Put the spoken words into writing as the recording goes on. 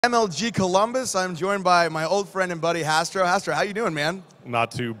MLG Columbus. I'm joined by my old friend and buddy, Hastro. Hastro, how you doing, man?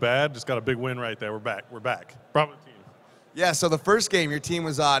 Not too bad. Just got a big win right there. We're back. We're back. Proud of the team. Yeah, so the first game, your team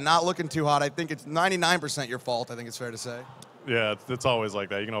was not looking too hot. I think it's 99% your fault, I think it's fair to say. Yeah, it's always like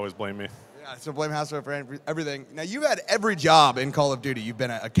that. You can always blame me. Yeah, so blame Hastro for everything. Now, you've had every job in Call of Duty. You've been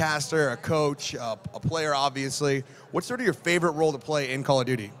a caster, a coach, a player, obviously. What's sort of your favorite role to play in Call of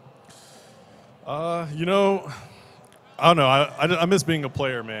Duty? You know, I don't know. I miss being a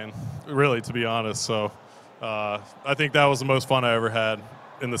player, man, really, to be honest. So I think that was the most fun I ever had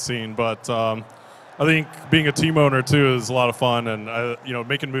in the scene. But I think being a team owner, too, is a lot of fun. And, you know,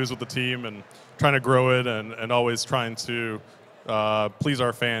 making moves with the team and trying to grow it and always trying to please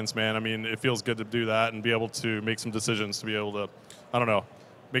our fans, man. I mean, it feels good to do that and be able to make some decisions to be able to, I don't know,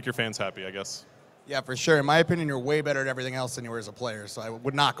 make your fans happy, I guess. Yeah, for sure. In my opinion, you're way better at everything else than you were as a player, so I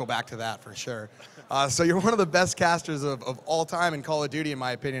would not go back to that for sure. So you're one of the best casters of all time in Call of Duty, in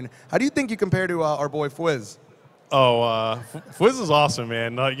my opinion. How do you think you compare to our boy Fwiz? Oh, Fwiz is awesome,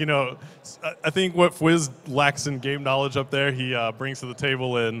 man. You know, I think what Fwiz lacks in game knowledge up there, he brings to the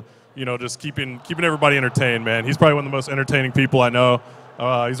table in, you know, just keeping everybody entertained, man. He's probably one of the most entertaining people I know.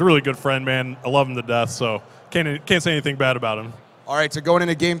 He's a really good friend, man. I love him to death, so can't say anything bad about him. All right, so going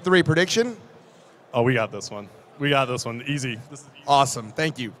into Game 3, prediction? Oh, we got this one. We got this one. Easy. This is easy. Awesome.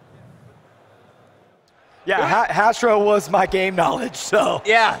 Thank you. Yeah, Hastro was my game knowledge, so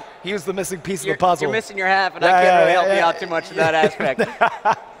yeah, he was the missing piece of the puzzle. You're missing your half, and I can't really help you out too much in that aspect.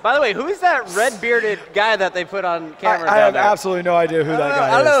 By the way, who is that red-bearded guy that they put on camera I have absolutely no idea who that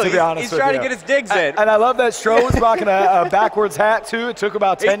guy is, to be honest He's with trying you. to get his digs in. And I love that Stro was rocking a backwards hat, too. It took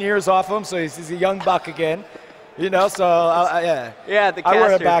about 10 years off him, so he's a young buck again. You know, so yeah. Yeah, the I wear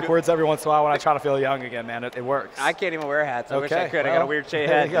it caster. backwards every once in a while when I try to feel young again, man. It works. I can't even wear hats. I wish I Okay, could. I well, got a weird shaped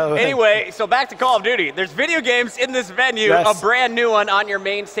there you head. go. Anyway, so back to Call of Duty. There's video games in this venue, Yes. a brand new one on your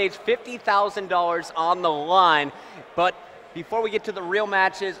main stage, $50,000 on the line. But before we get to the real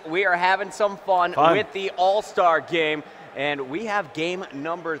matches, we are having some fun with the All-Star game. And we have game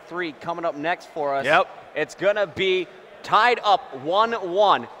number 3 coming up next for us. Yep. It's going to be tied up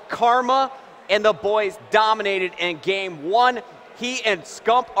 1-1. Karma and the boys dominated in game 1. He and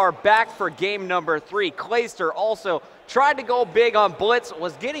Scump are back for game number 3. Clayster also tried to go big on Blitz,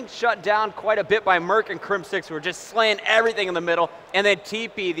 was getting shut down quite a bit by Merc and Crim6, who were just slaying everything in the middle. And then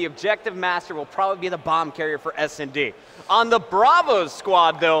TP, the objective master, will probably be the bomb carrier for S&D. On the Bravos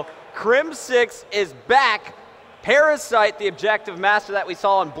squad, though, Crim6 is back. Parasite, the objective master that we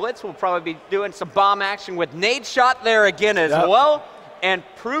saw on Blitz, will probably be doing some bomb action with nade shot there again as well. And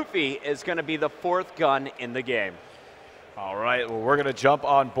Proofy is going to be the 4th gun in the game. All right, well, we're going to jump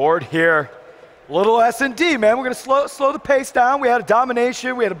on board here. Little S&D, man. We're going to slow the pace down. We had a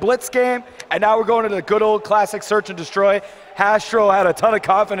domination. We had a blitz game. And now we're going to the good old classic search and destroy. Hastro had a ton of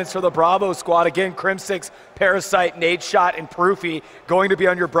confidence for the Bravo squad. Again, Crim6, Parasite, Nade Shot, and Proofy going to be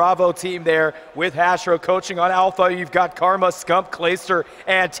on your Bravo team there with Hastro coaching on Alpha. You've got Karma, Scump, Clayster,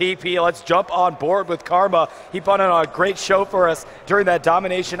 and TP. Let's jump on board with Karma. He put on a great show for us during that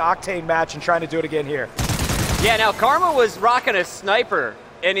Domination Octane match and trying to do it again here. Yeah, now Karma was rocking a sniper,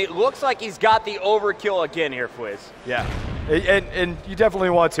 and it looks like he's got the overkill again here, Fwiz. Yeah, and you definitely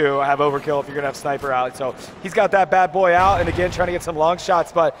want to have overkill if you're going to have sniper out. So he's got that bad boy out, and again, trying to get some long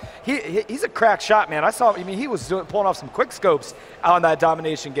shots. But he's a crack shot, man. I mean, he was pulling off some quick scopes on that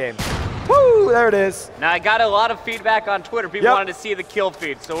domination game. Woo, there it is. Now, I got a lot of feedback on Twitter. People wanted to see the kill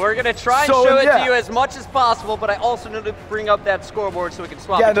feed. So we're going to try and show it to you as much as possible, but I also need to bring up that scoreboard so we can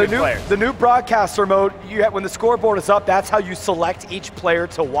swap between players. The new broadcaster mode, when the scoreboard is up, that's how you select each player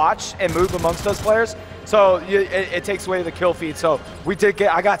to watch and move amongst those players. So it takes away the kill feed. So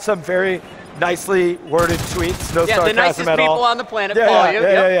I got some very nicely worded tweets. No sarcasm the nicest at all. people on the planet follow you.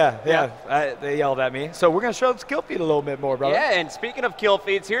 Yeah. They yelled at me. So we're going to show the kill feed a little bit more, brother. Yeah, and speaking of kill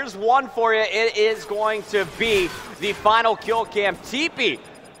feeds, here's one for you. It is going to be the final kill cam. TP,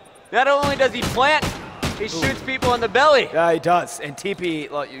 not only does he plant, he shoots people in the belly. Yeah, he does. And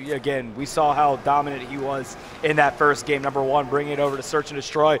TP, again, we saw how dominant he was in that first game. Number 1, bringing it over to Search and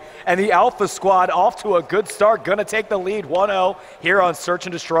Destroy. And the Alpha squad off to a good start. Going to take the lead 1-0 here on Search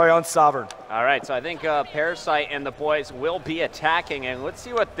and Destroy on Sovereign. All right, so I think Parasite and the boys will be attacking. And let's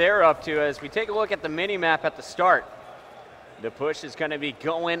see what they're up to as we take a look at the mini-map at the start. The push is going to be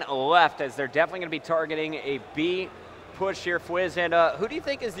going left as they're definitely going to be targeting a B push here, Fwiz. And who do you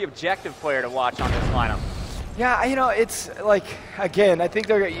think is the objective player to watch on this lineup? Yeah, you know, it's like, again, I think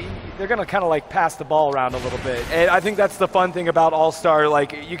they're going to kind of like pass the ball around a little bit. And I think that's the fun thing about All-Star.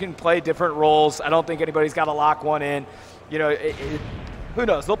 Like, you can play different roles. I don't think anybody's got to lock one in. You know, who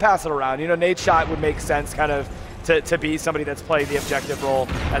knows? They'll pass it around. You know, Nade Shot would make sense kind of to be somebody that's playing the objective role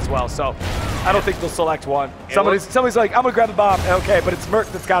as well. So I don't think they'll select one. Somebody's like, I'm going to grab the bomb. Okay, but it's Merc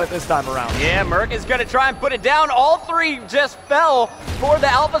that's got it this time around. Yeah, Merc is going to try and put it down. All three just fell for the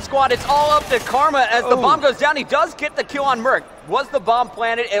Alpha Squad. It's all up to Karma as the bomb goes down. He does get the kill on Merc. Was the bomb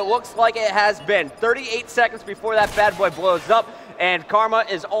planted? It looks like it has been. 38 seconds before that bad boy blows up. And Karma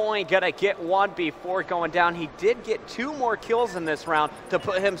is only going to get one before going down. He did get 2 more kills in this round to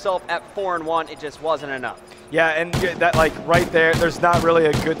put himself at 4-1. It just wasn't enough. Yeah, and that, like, right there, there's not really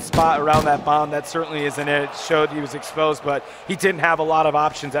a good spot around that bomb. That certainly isn't it. It showed he was exposed, but he didn't have a lot of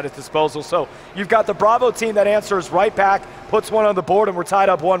options at his disposal. So you've got the Bravo team that answers right back, puts one on the board, and we're tied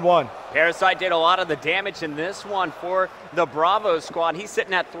up 1-1. Parasite did a lot of the damage in this one for the Bravo squad. He's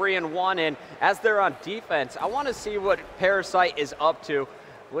sitting at 3-1, and as they're on defense, I want to see what Parasite is up to.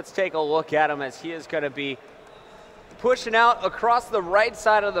 Let's take a look at him as he is going to be pushing out across the right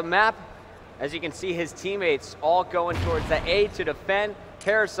side of the map. As you can see, his teammates all going towards the A to defend.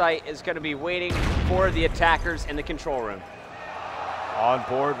 Parasite is going to be waiting for the attackers in the control room. On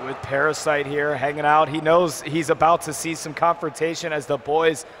board with Parasite here, hanging out. He knows he's about to see some confrontation as the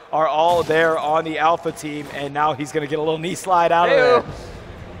boys are all there on the Alpha team, and now he's going to get a little knee slide out of there.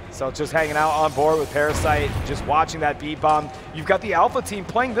 So just hanging out on board with Parasite, just watching that B bomb. You've got the Alpha team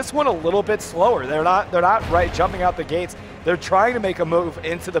playing this one a little bit slower. They're not right jumping out the gates. They're trying to make a move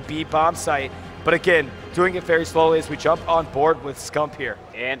into the B bomb site, but again, doing it very slowly as we jump on board with Scump here.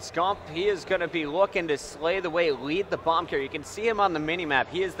 And Scump, he is going to be looking to slay the way, lead the bomb carrier. You can see him on the mini-map.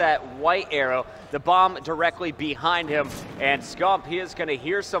 He is that white arrow, the bomb directly behind him. And Scump, he is going to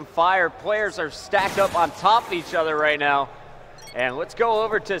hear some fire. Players are stacked up on top of each other right now. And let's go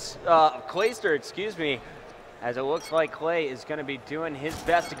over to Clayster, excuse me, as it looks like Clay is going to be doing his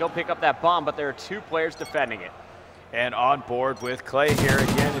best to go pick up that bomb, but there are 2 players defending it. And on board with Clay here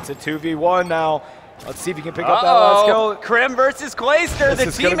again. It's a 2v1 now. Let's see if he can pick up that last kill. Krim versus Clayster,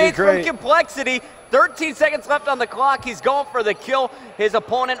 the teammates from Complexity. 13 seconds left on the clock. He's going for the kill. His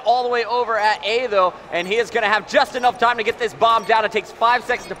opponent all the way over at A, though, and he is going to have just enough time to get this bomb down. It takes 5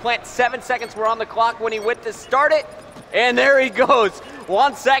 seconds to plant. 7 seconds were on the clock when he went to start it. And there he goes.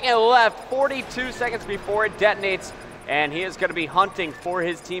 1 second left, 42 seconds before it detonates. And he is going to be hunting for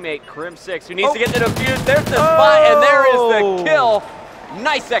his teammate, Krim6, who needs to get the defuse. There's the spot, and there is the kill.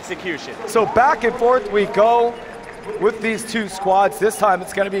 Nice execution. So back and forth we go with these 2 squads. This time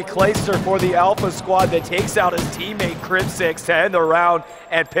it's going to be Clayster for the Alpha squad that takes out his teammate, Krim6, to end the round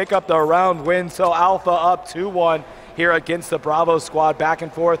and pick up the round win. So Alpha up 2-1 here against the Bravo squad. Back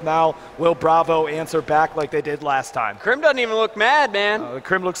and forth now. Will Bravo answer back like they did last time? Krim doesn't even look mad, man.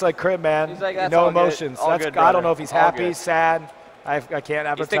 Krim looks like Krim, man. He's like, that's no all emotions. Good. All good, I don't know if he's all happy, good. sad. I can't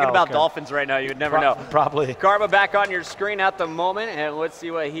ever He's thinking tell. about dolphins right now. You would never know. Probably. Karma back on your screen at the moment, and let's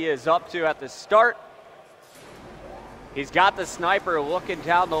see what he is up to at the start. He's got the sniper looking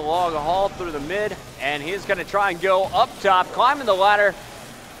down the long hall through the mid, and he's going to try and go up top, climbing the ladder.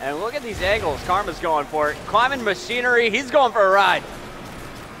 And look at these angles Karma's going for. Climbing machinery, he's going for a ride.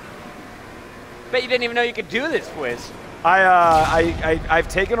 Bet you didn't even know you could do this, Fwiz. I've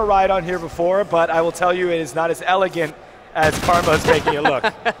taken a ride on here before, but I will tell you it is not as elegant as Karma's making it look.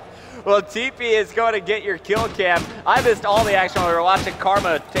 Well, TP is going to get your kill cam. I missed all the action while we were watching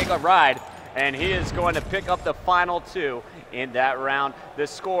Karma take a ride, and he is going to pick up the final 2 in that round. The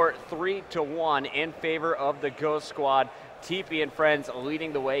score 3-1 in favor of the Ghost Squad. TP and friends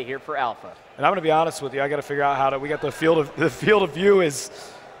leading the way here for Alpha. And I'm going to be honest with you. I got to figure out how to. We got the field of view is.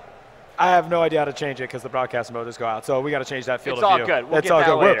 I have no idea how to change it because the broadcast mode is go out. So we got to change that field of view. It's all good. We'll get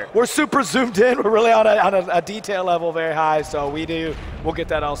that later. We're super zoomed in. We're really on a detail level very high. So we'll get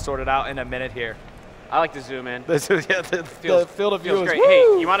that all sorted out in a minute here. I like to zoom in. The field of view is great. Woo!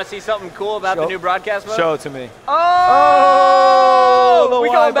 Hey, you want to see something cool about the new broadcast mode? Show it to me. Oh! We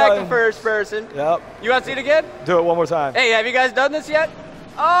going back to first person. Yep. You want to see it again? Do it one more time. Hey, have you guys done this yet?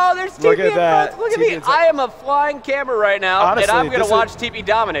 Oh, there's TP Look at in that. front. Look at me. I am a flying camera right now, Honestly, and I'm going to watch TP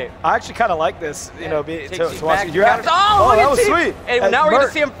dominate. I actually kind of like this, to watch. Oh, that was sweet. And now we're going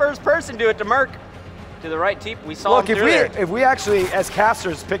to see him first person do it to Merc. To the right, TP. We saw him through there. If we actually, as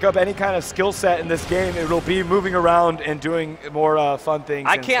casters, pick up any kind of skill set in this game, it will be moving around and doing more fun things.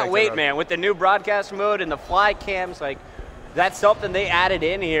 I can't wait, man. With the new broadcast mode and the fly cams, like, that's something they added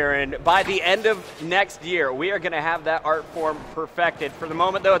in here, and by the end of next year, we are going to have that art form perfected. For the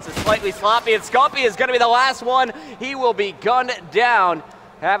moment, though, it's a slightly sloppy, and Scumpy is going to be the last one. He will be gunned down,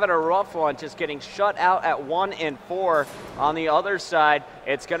 having a rough one, just getting shut out at 1 and 4. On the other side,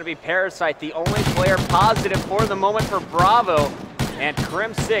 it's going to be Parasite, the only player positive for the moment for Bravo, and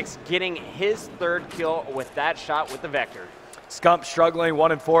Krim6 getting his 3rd kill with that shot with the Vector. Scump struggling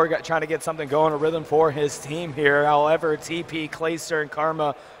 1 and 4, trying to get something going, a rhythm for his team here. However, TP, Clayster, and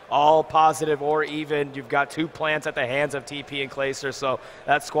Karma all positive or even. You've got 2 plants at the hands of TP and Clayster, so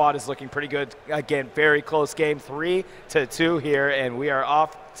that squad is looking pretty good. Again, very close game, 3-2 here, and we are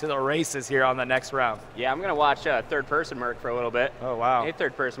off to the races here on the next round. Yeah, I'm going to watch third-person Merc for a little bit. Oh, wow. Hey,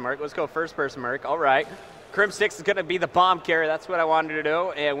 third-person Merc. Let's go first-person Merc. All right. Crim6 is going to be the bomb carrier. That's what I wanted to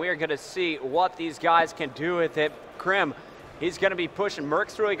do, and we are going to see what these guys can do with it. Crim, he's going to be pushing.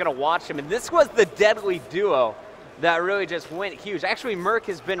 Merc's really going to watch him, and this was the deadly duo that really just went huge. Actually, Merc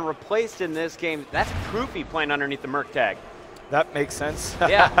has been replaced in this game. That's Proofy playing underneath the Merc tag. That makes sense.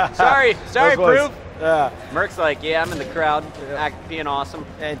 Yeah, sorry, Proof. Yeah. Merc's like, yeah, I'm in the crowd, being awesome.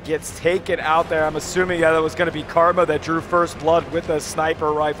 And gets taken out there. I'm assuming that it was going to be Karma that drew first blood with a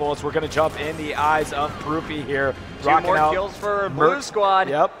sniper rifle, as we're going to jump in the eyes of Proofy here. 2 more kills for Blue Squad.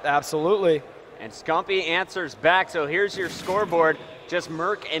 Yep, absolutely. And Scumpy answers back, so here's your scoreboard. Just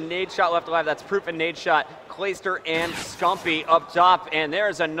Merc and Nadeshot left alive. That's Proof and Nadeshot, Clayster and Scumpy up top. And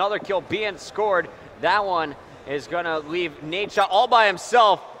there's another kill being scored. That one is going to leave Nadeshot all by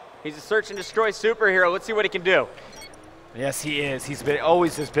himself. He's a search and destroy superhero. Let's see what he can do. Yes, he is. He's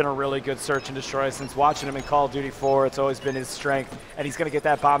always has been a really good search and destroy. Since watching him in Call of Duty 4, it's always been his strength. And he's going to get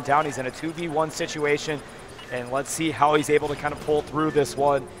that bomb down. He's in a 2v1 situation. And let's see how he's able to kind of pull through this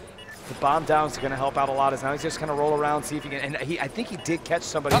one. The bomb down is going to help out a lot. As now he's just going to roll around, see if he can. And I think he did catch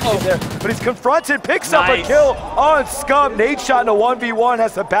somebody there, but he's confronted, picks up a kill on Scump. Nadeshot in a 1v1,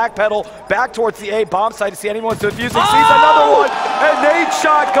 has to backpedal back towards the A bomb site to see anyone's defusing. Sees another one, and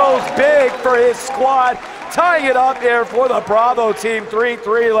Nadeshot goes big for his squad, tying it up there for the Bravo team.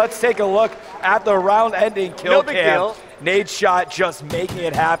 3-3. Let's take a look at the round-ending kill cam. Nadeshot just making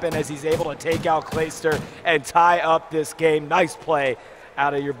it happen as he's able to take out Clayster and tie up this game. Nice play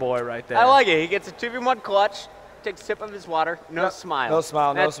out of your boy right there. I like it. He gets a 2v1 clutch, takes a sip of his water, no smile. No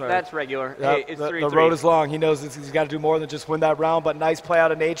smile, no smile. That's regular. Yep. Hey, it's 3-3. The road is long. He knows he's got to do more than just win that round, but nice play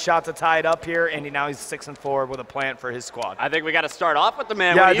out of Nadeshot to tie it up here, and now he's 6-4 with a plant for his squad. I think we got to start off with the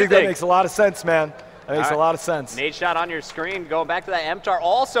man. Yeah, what I do you think that makes a lot of sense, man. That makes a lot of sense. Nadeshot on your screen, going back to that MTAR.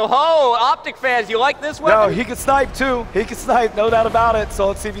 Also, Optic fans, you like this weapon? No, he can snipe too. He can snipe, no doubt about it. So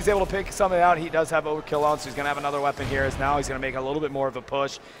let's see if he's able to pick something out. He does have overkill on, so he's going to have another weapon here. As now he's going to make a little bit more of a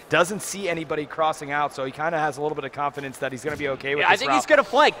push. Doesn't see anybody crossing out, so he kind of has a little bit of confidence that he's going to be okay with this I think route. he's going to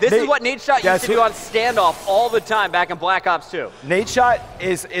flank. This is what Nadeshot used to do on standoff all the time back in Black Ops 2. Nadeshot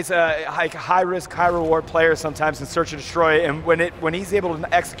is a high-risk, high-reward player sometimes in Search and Destroy, and when he's able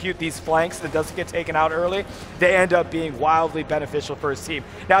to execute these flanks that doesn't get taken out early, they end up being wildly beneficial for his team.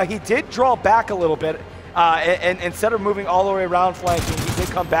 Now, he did draw back a little bit, and instead of moving all the way around flanking, he did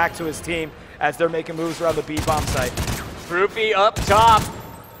come back to his team as they're making moves around the B-bomb site. Proofy up top,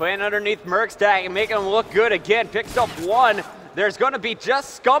 playing underneath Merc's tag and making him look good again. Picks up 1. There's going to be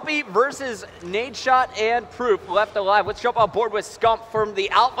just Scumpy versus Nadeshot and Proof left alive. Let's jump on board with Scump from the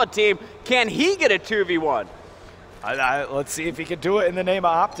Alpha team. Can he get a 2v1? Let's see if he can do it in the name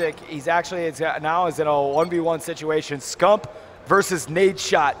of Optic. He's actually now is in a 1v1 situation. Scump versus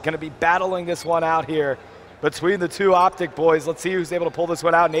Nadeshot, going to be battling this one out here between the 2 Optic boys. Let's see who's able to pull this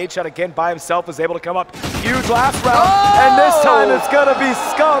one out. Nadeshot again by himself was able to come up huge last round, and this time it's going to be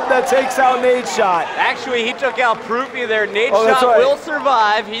Scump that takes out Nadeshot. Actually, he took out Proofy there. Nadeshot will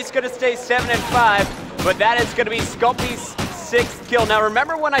survive. He's going to stay 7-5, but that is going to be Scumpy's 6th kill. Now,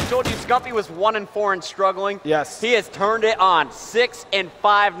 remember when I told you Scumpy was 1-4 and struggling? Yes. He has turned it on.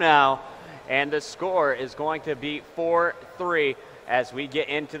 6-5 now, and the score is going to be 4-3 as we get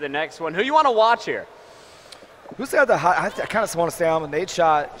into the next one. Who you want to watch here? Who's got the high? I kind of want to stay on with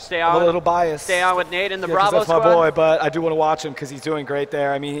Nadeshot. Stay on. I'm a little biased. Stay on with Nate in the Bravo that's squad. my boy, but I do want to watch him because he's doing great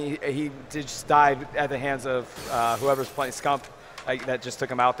there. I mean, he did just died at the hands of whoever's playing Scump. That just took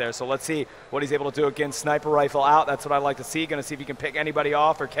him out there. So let's see what he's able to do again. Sniper rifle out. That's what I like to see. Going to see if he can pick anybody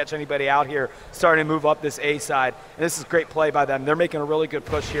off or catch anybody out here. Starting to move up this A side. And this is great play by them. They're making a really good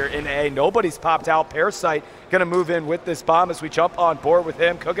push here in A. Nobody's popped out. Parasite going to move in with this bomb as we jump on board with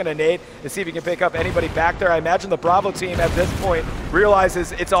him. Cooking a nade and see if he can pick up anybody back there. I imagine the Bravo team at this point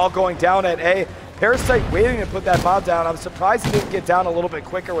realizes it's all going down at A. Parasite waiting to put that bomb down. I'm surprised he didn't get down a little bit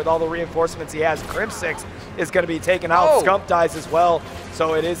quicker with all the reinforcements he has. Crim6 is going to be taken out. Scump dies as well.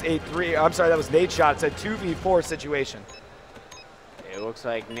 So it is a 3. I'm sorry, that was Nadeshot. It's a 2v4 situation. It looks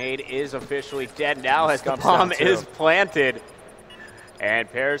like Nade is officially dead now as the bomb is planted. And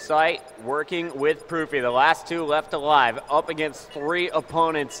Parasite working with Proofy. The last 2 left alive up against 3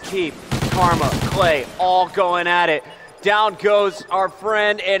 opponents. Keep, Karma, Clay, all going at it. Down goes our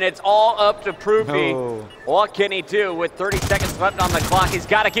friend, and it's all up to Proofy. Oh. What can he do with 30 seconds left on the clock? He's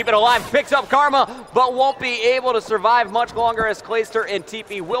got to keep it alive. Picks up Karma, but won't be able to survive much longer as Clayster and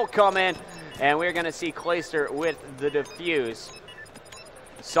TP will come in. And we're going to see Clayster with the defuse.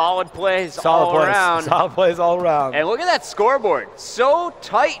 Solid plays all around. Solid plays all around. And look at that scoreboard. So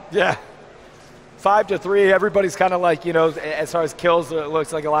tight. Yeah. 5-3. Everybody's kind of like, you know, as far as kills, it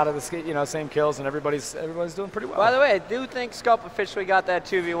looks like a lot of the, you know, same kills, and everybody's doing pretty well. By the way, I do think Scump officially got that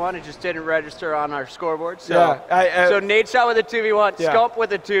 2v1. It just didn't register on our scoreboard. So, yeah, so Nate shot with a 2v1, yeah. Scump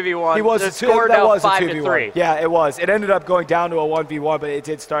with a 2v1. He was the a score that now was 5-3. Yeah, it was. It ended up going down to a 1v1, but it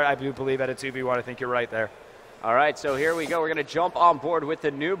did start, I do believe, at a 2v1. I think you're right there. All right, so here we go. We're going to jump on board with the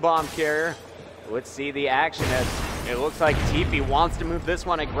new bomb carrier. Let's see the action as it looks like TP wants to move this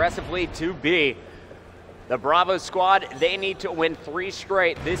one aggressively to B. The Bravo squad, they need to win 3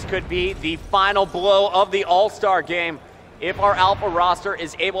 straight. This could be the final blow of the All-Star game if our Alpha roster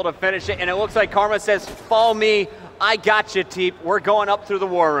is able to finish it. And it looks like Karma says, follow me, I got you, Teep. We're going up through the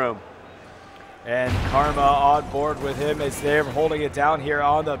war room. And Karma on board with him as they're holding it down here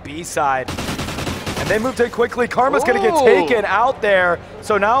on the B side. And they moved in quickly. Karma's going to get taken out there.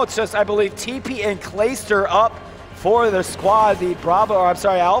 So now it's just, I believe, TP and Clayster up for the squad, the Bravo, or I'm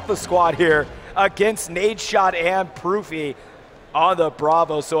sorry, Alpha squad here against Nadeshot and Proofy on the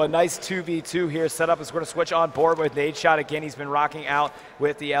Bravo. So a nice 2v2 here set up as we're going to switch on board with Nadeshot. Again, he's been rocking out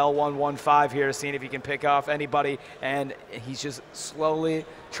with the L115 here, seeing if he can pick off anybody. And he's just slowly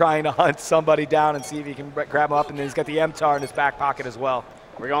trying to hunt somebody down and see if he can grab him up. And then he's got the MTAR in his back pocket as well.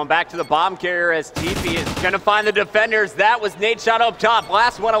 We're going back to the bomb carrier as TP is going to find the defenders. That was Nadeshot up top.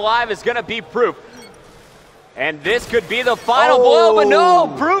 Last one alive is going to be Proof. And this could be the final blow, but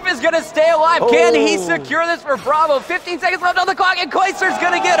no, Proof is going to stay alive. Can he secure this for Bravo? 15 seconds left on the clock, and Clayster's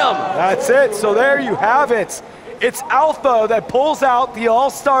going to get him. That's it. So there you have it. It's Alpha that pulls out the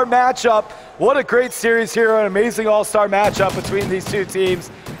all-star matchup. What a great series here, an amazing all-star matchup between these two teams.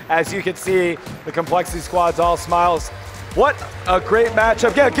 As you can see, the Complexity Squad's all smiles. What a great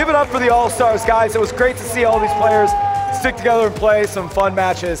matchup. Yeah, give it up for the all-stars, guys. It was great to see all these players stick together and play some fun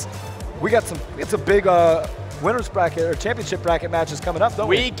matches. We got some big winners bracket or championship bracket matches coming up, don't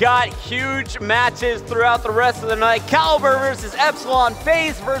we? We got huge matches throughout the rest of the night. Caliber versus Epsilon,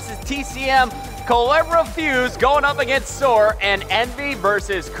 FaZe versus TCM, Culebra Fuse going up against Soar, and Envy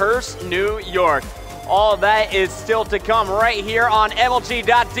versus Curse New York. All that is still to come right here on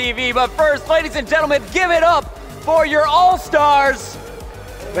MLG.tv. But first, ladies and gentlemen, give it up for your All-Stars.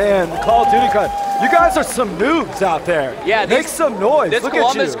 Man, the Call of Duty crowd. You guys are some noobs out there. Yeah, make some noise. This Look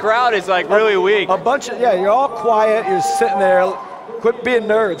Columbus at you. crowd is like really weak. A bunch of, yeah, you're all quiet. You're sitting there. Quit being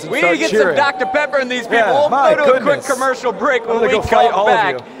nerds and We start need to get cheering. some Dr. Pepper in these people. Yeah, We'll my go to a quick goodness. commercial break when I'm gonna we go fight come all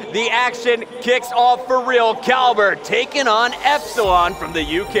back. of The action kicks off for real. Caliber taking on Epsilon from the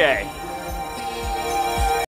UK.